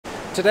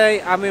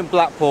Today I'm in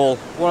Blackpool,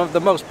 one of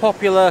the most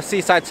popular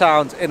seaside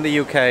towns in the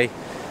UK.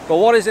 But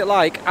what is it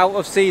like out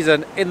of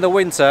season in the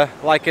winter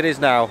like it is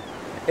now?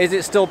 Is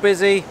it still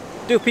busy?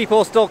 Do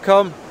people still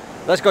come?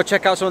 Let's go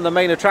check out some of the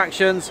main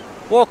attractions,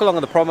 walk along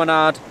on the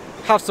promenade,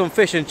 have some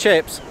fish and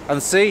chips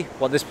and see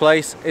what this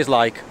place is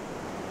like.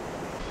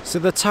 So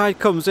the tide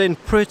comes in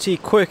pretty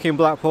quick in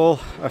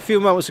Blackpool. A few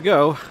moments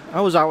ago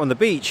I was out on the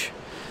beach,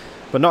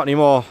 but not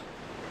anymore.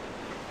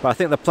 But I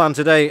think the plan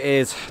today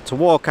is to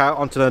walk out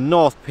onto the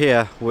North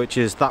Pier, which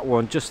is that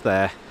one just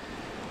there.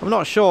 I'm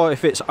not sure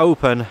if it's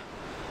open,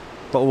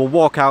 but we'll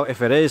walk out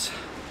if it is.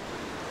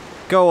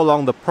 Go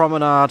along the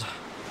promenade,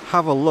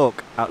 have a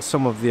look at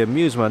some of the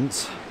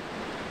amusements,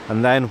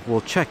 and then we'll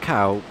check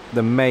out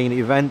the main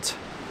event,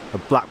 the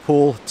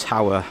Blackpool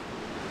Tower.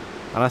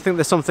 And I think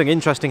there's something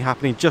interesting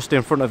happening just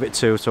in front of it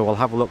too, so we'll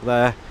have a look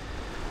there.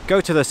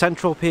 Go to the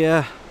Central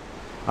Pier,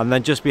 and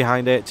then just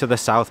behind it to the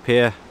South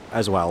Pier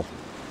as well.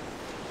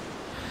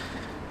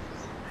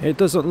 It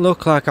doesn't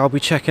look like I'll be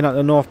checking out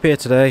the North Pier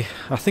today.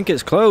 I think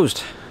it's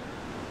closed.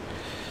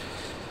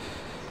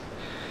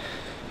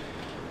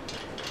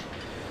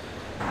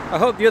 I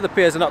hope the other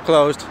piers are not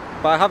closed,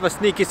 but I have a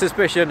sneaky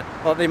suspicion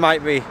that they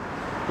might be.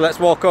 Let's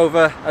walk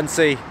over and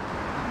see.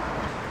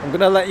 I'm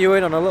going to let you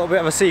in on a little bit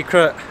of a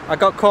secret. I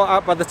got caught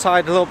out by the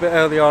tide a little bit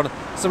early on,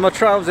 so my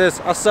trousers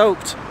are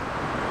soaked.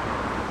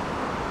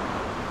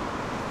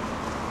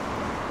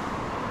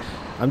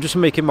 I'm just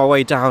making my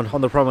way down on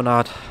the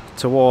promenade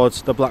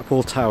towards the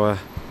Blackpool Tower,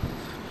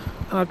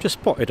 and I've just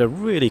spotted a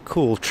really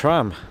cool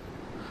tram.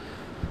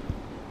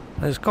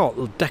 It's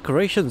got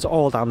decorations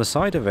all down the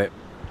side of it.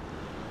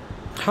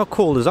 How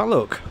cool does that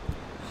look?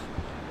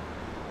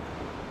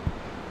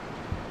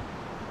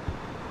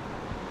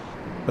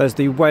 There's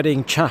the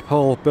wedding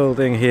chapel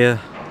building here.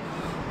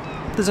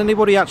 Does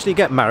anybody actually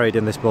get married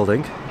in this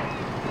building?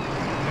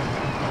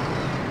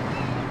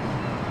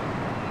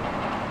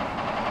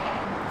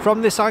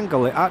 From this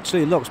angle it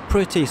actually looks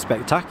pretty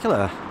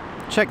spectacular.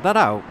 Check that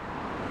out.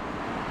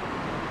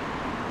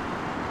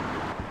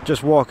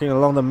 Just walking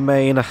along the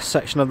main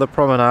section of the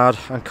promenade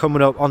and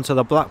coming up onto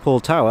the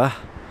Blackpool Tower,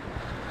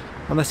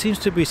 and there seems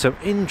to be some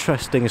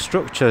interesting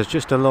structures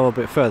just a little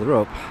bit further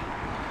up.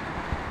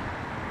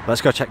 Let's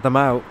go check them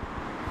out.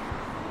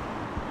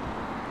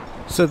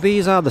 So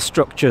these are the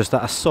structures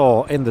that I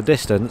saw in the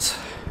distance.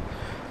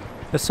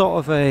 They're sort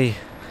of a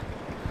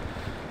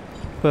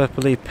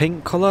purpley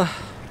pink colour.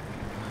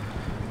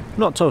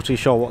 Not totally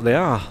sure what they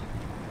are,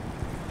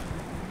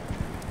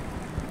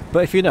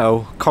 but if you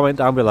know, comment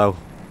down below.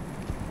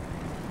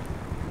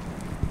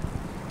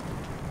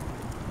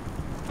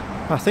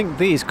 I think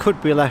these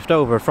could be left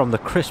over from the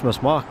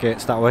Christmas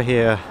markets that were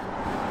here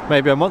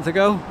maybe a month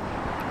ago.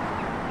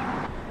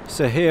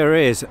 So here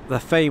is the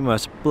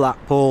famous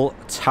Blackpool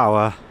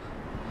Tower.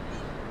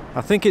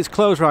 I think it's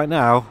closed right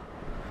now,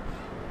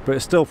 but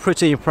it's still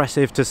pretty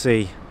impressive to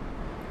see.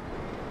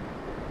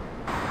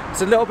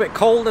 It's a little bit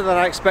colder than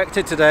I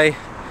expected today.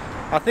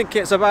 I think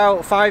it's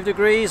about 5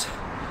 degrees.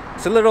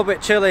 It's a little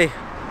bit chilly,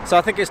 so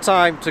I think it's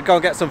time to go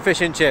and get some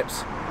fish and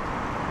chips.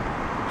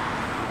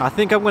 I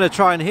think I'm going to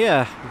try and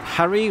hear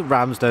Harry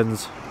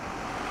Ramsden's.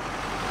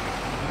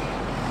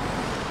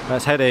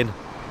 Let's head in.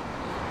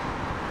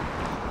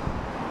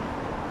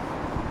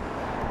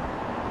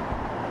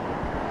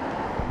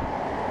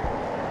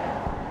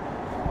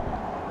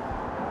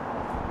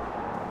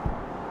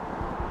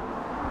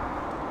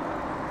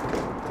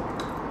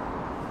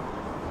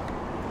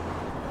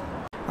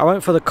 I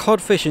went for the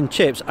codfish and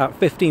chips at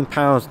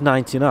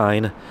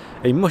 £15.99,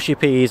 a mushy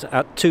peas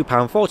at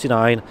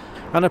 £2.49,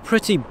 and a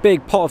pretty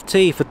big pot of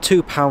tea for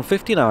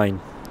 £2.59.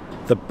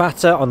 The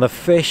batter on the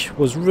fish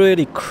was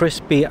really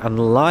crispy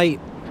and light,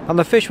 and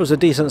the fish was a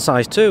decent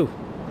size too.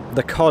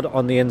 The cod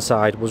on the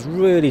inside was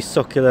really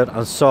succulent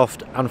and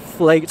soft and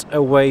flaked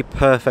away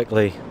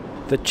perfectly.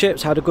 The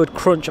chips had a good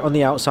crunch on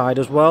the outside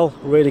as well,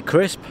 really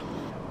crisp.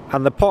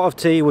 And the pot of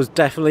tea was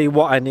definitely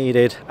what I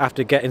needed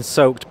after getting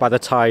soaked by the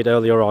tide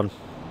earlier on.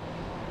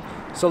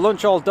 So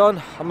lunch all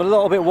done, I'm a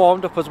little bit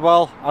warmed up as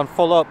well and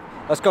full up.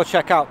 Let's go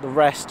check out the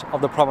rest of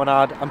the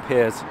promenade and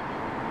piers.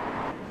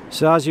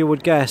 So as you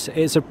would guess,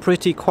 it's a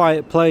pretty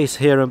quiet place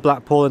here in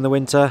Blackpool in the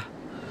winter.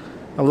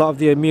 A lot of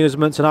the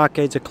amusements and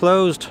arcades are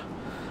closed.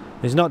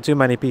 There's not too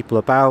many people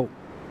about.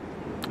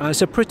 And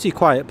it's a pretty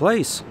quiet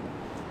place.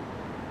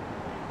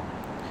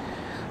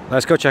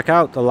 Let's go check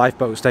out the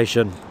lifeboat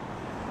station.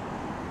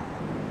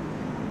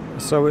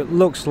 So it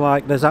looks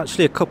like there's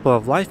actually a couple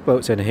of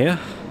lifeboats in here.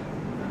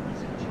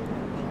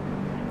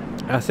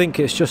 I think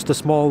it's just the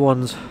small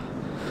ones,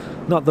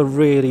 not the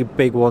really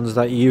big ones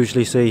that you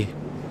usually see.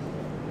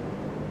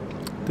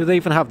 Do they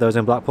even have those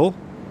in Blackpool?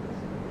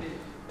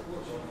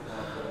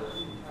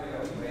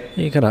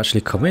 You can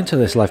actually come into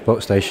this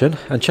lifeboat station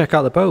and check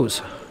out the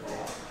boats.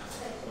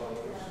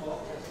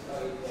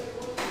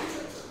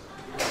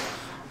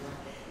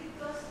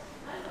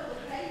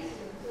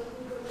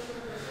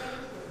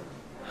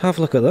 Have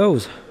a look at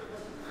those.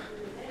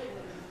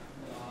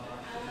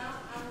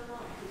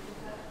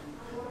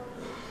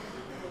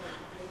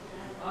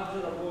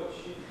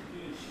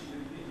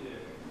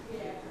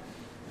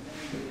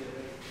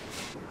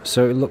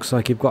 So it looks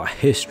like you've got a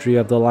history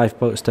of the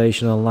lifeboat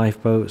station and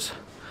lifeboats.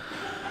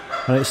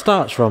 And it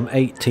starts from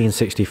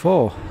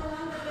 1864,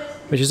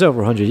 which is over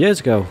 100 years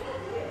ago.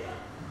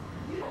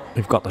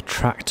 We've got the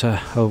tractor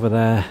over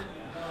there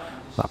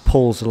that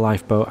pulls the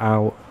lifeboat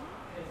out.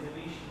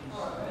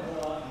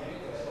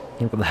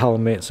 You've got the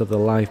helmets of the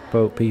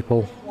lifeboat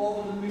people.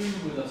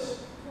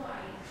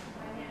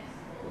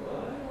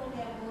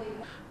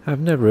 I've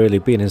never really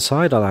been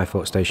inside a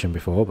lifeboat station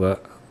before,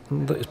 but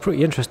it's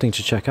pretty interesting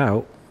to check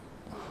out.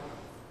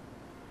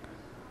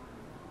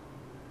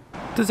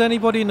 Does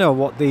anybody know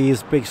what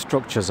these big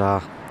structures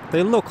are?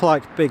 They look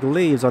like big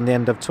leaves on the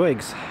end of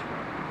twigs,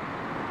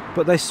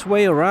 but they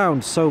sway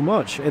around so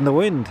much in the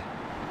wind.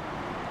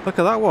 Look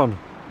at that one.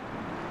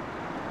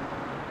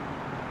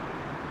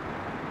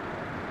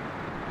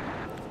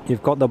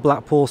 You've got the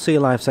Blackpool Sea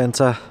Life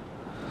Centre,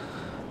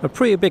 a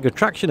pretty big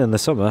attraction in the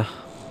summer,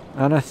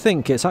 and I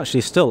think it's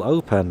actually still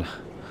open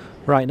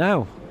right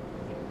now.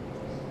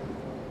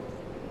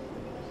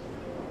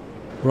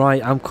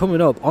 Right, I'm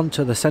coming up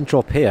onto the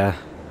central pier.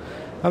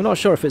 I'm not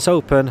sure if it's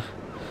open.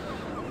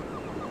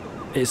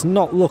 It's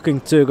not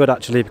looking too good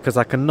actually, because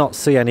I cannot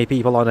see any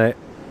people on it.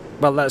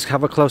 But let's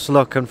have a closer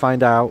look and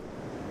find out.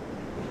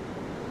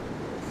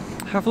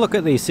 Have a look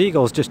at these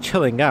seagulls just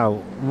chilling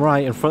out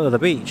right in front of the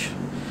beach.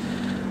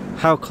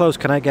 How close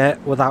can I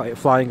get without it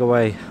flying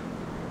away?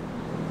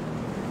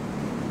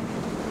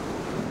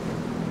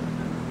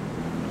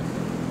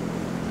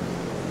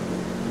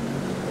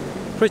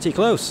 Pretty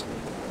close.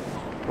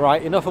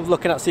 Right, enough of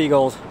looking at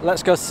seagulls.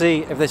 Let's go see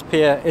if this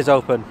pier is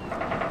open.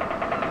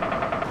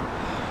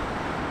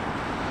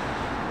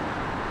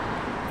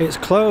 It's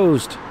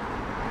closed.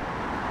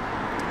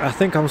 I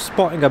think I'm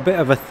spotting a bit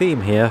of a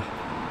theme here.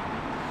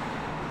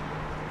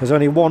 There's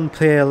only one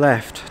pier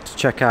left to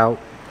check out.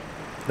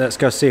 Let's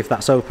go see if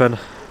that's open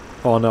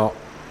or not.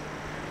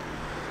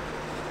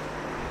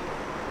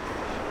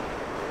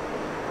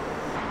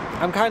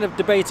 I'm kind of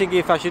debating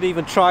if I should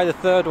even try the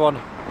third one.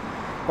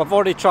 I've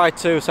already tried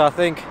two, so I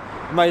think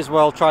I may as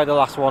well try the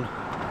last one.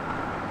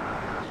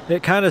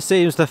 It kind of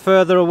seems the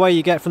further away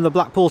you get from the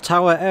Blackpool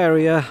Tower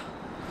area,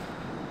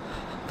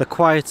 the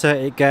quieter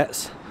it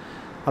gets,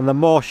 and the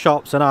more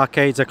shops and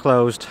arcades are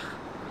closed.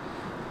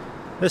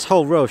 This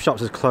whole row of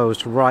shops is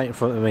closed right in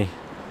front of me.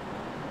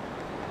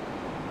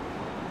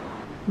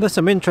 There's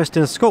some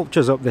interesting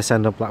sculptures up this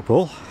end of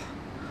Blackpool.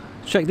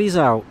 Check these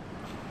out.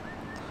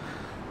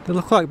 They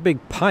look like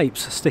big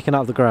pipes sticking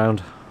out of the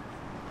ground.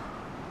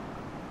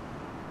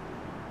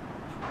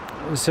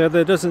 So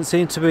there doesn't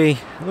seem to be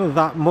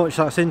that much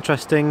that's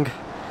interesting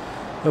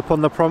up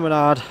on the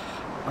promenade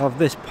of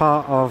this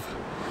part of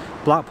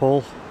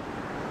Blackpool.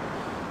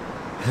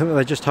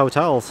 They're just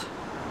hotels.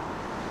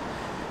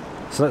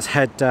 So let's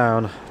head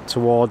down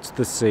towards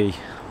the sea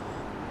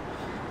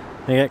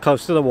and get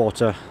close to the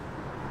water.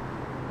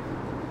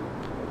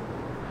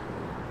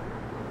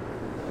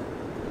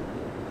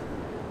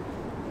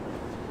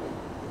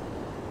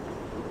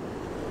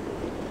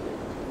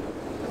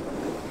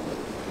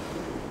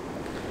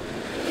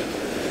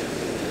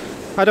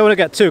 I don't want to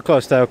get too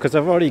close though, because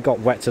I've already got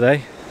wet today.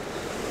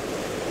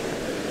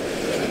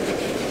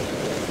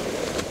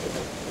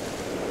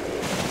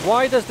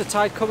 Why does the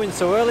tide come in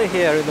so early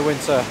here in the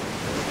winter?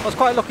 I was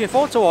quite looking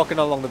forward to walking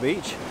along the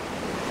beach.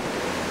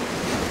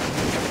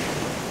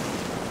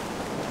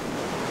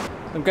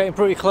 I'm getting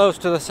pretty close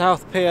to the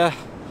South Pier,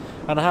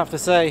 and I have to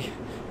say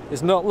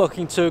it's not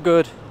looking too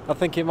good. I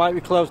think it might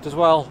be closed as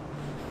well.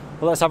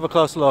 But let's have a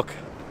close look.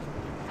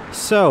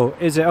 So,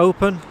 is it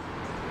open?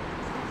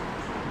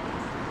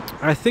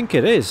 I think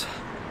it is.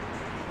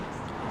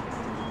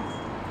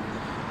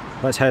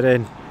 Let's head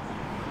in.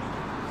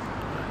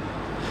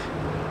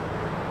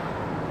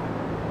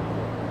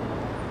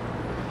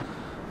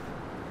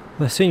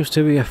 There seems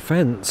to be a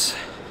fence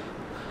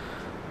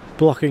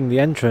blocking the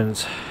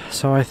entrance,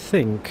 so I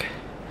think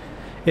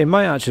it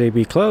might actually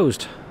be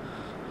closed.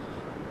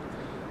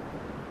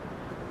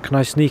 Can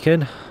I sneak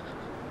in?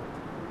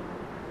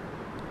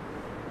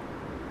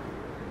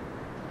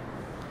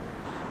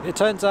 It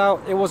turns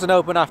out it wasn't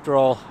open after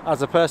all,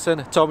 as a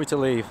person told me to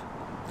leave.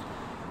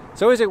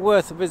 So is it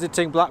worth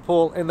visiting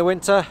Blackpool in the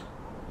winter?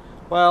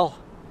 Well,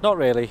 not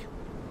really.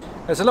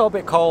 It's a little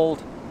bit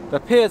cold, the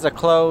piers are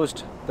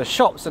closed, the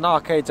shops and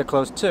arcades are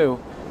closed too,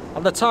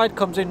 and the tide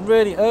comes in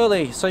really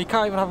early, so you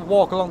can't even have a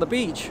walk along the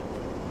beach.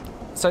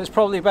 So it's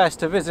probably best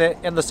to visit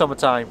in the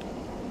summertime.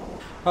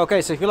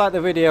 Okay, so if you like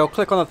the video,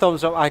 click on the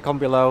thumbs up icon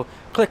below,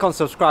 click on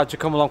subscribe to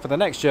come along for the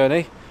next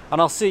journey,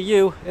 and I'll see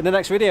you in the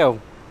next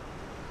video.